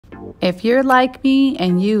If you're like me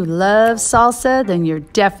and you love salsa, then you're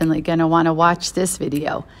definitely going to want to watch this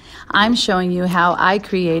video. I'm showing you how I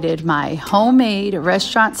created my homemade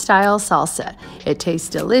restaurant-style salsa. It tastes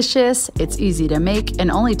delicious, it's easy to make, and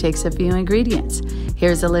only takes a few ingredients.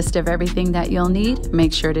 Here's a list of everything that you'll need.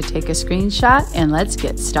 Make sure to take a screenshot, and let's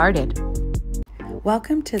get started.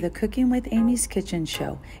 Welcome to the Cooking with Amy's Kitchen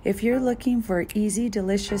Show. If you're looking for easy,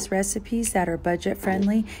 delicious recipes that are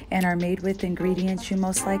budget-friendly and are made with ingredients you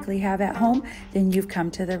most likely have at home, then you've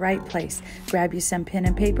come to the right place. Grab you some pen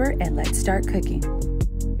and paper and let's start cooking.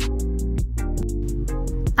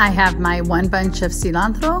 I have my 1 bunch of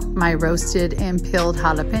cilantro, my roasted and peeled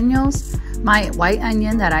jalapenos, my white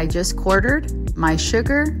onion that I just quartered, my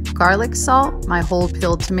sugar, garlic salt, my whole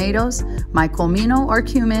peeled tomatoes, my comino or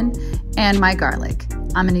cumin, and my garlic.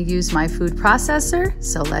 I'm going to use my food processor,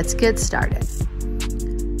 so let's get started.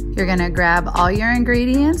 You're going to grab all your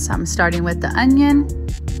ingredients. I'm starting with the onion.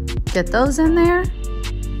 Get those in there.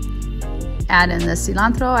 Add in the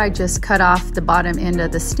cilantro. I just cut off the bottom end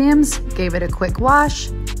of the stems, gave it a quick wash.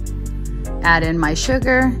 Add in my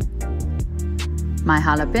sugar, my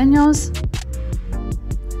jalapenos,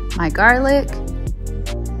 my garlic,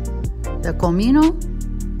 the comino,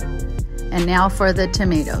 and now for the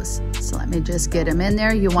tomatoes. So let me just get them in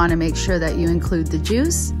there. You want to make sure that you include the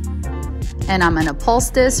juice. And I'm going to pulse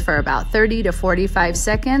this for about 30 to 45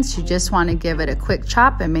 seconds. You just want to give it a quick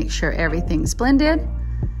chop and make sure everything's blended.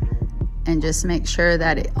 And just make sure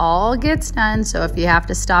that it all gets done. So if you have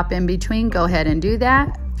to stop in between, go ahead and do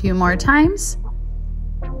that a few more times.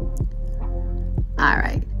 All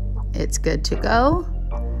right, it's good to go.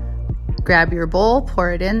 Grab your bowl,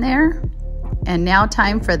 pour it in there. And now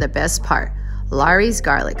time for the best part, Lawry's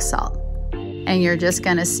garlic salt. And you're just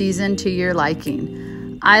gonna season to your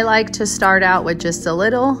liking. I like to start out with just a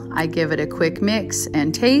little. I give it a quick mix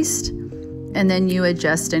and taste, and then you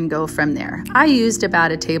adjust and go from there. I used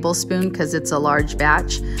about a tablespoon because it's a large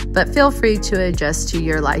batch, but feel free to adjust to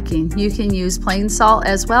your liking. You can use plain salt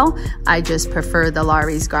as well. I just prefer the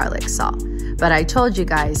Lawry's garlic salt. But I told you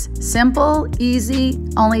guys, simple, easy,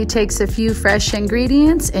 only takes a few fresh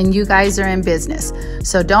ingredients and you guys are in business.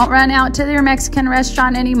 So don't run out to your Mexican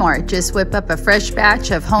restaurant anymore. Just whip up a fresh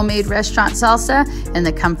batch of homemade restaurant salsa in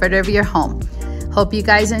the comfort of your home. Hope you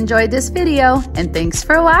guys enjoyed this video and thanks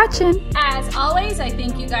for watching. As always, I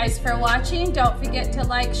thank you guys for watching. Don't forget to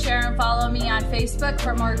like, share, and follow me on Facebook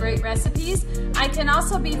for more great recipes. I can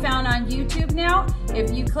also be found on YouTube now.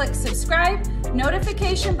 If you click subscribe,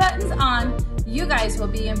 notification buttons on, you guys will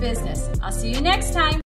be in business. I'll see you next time.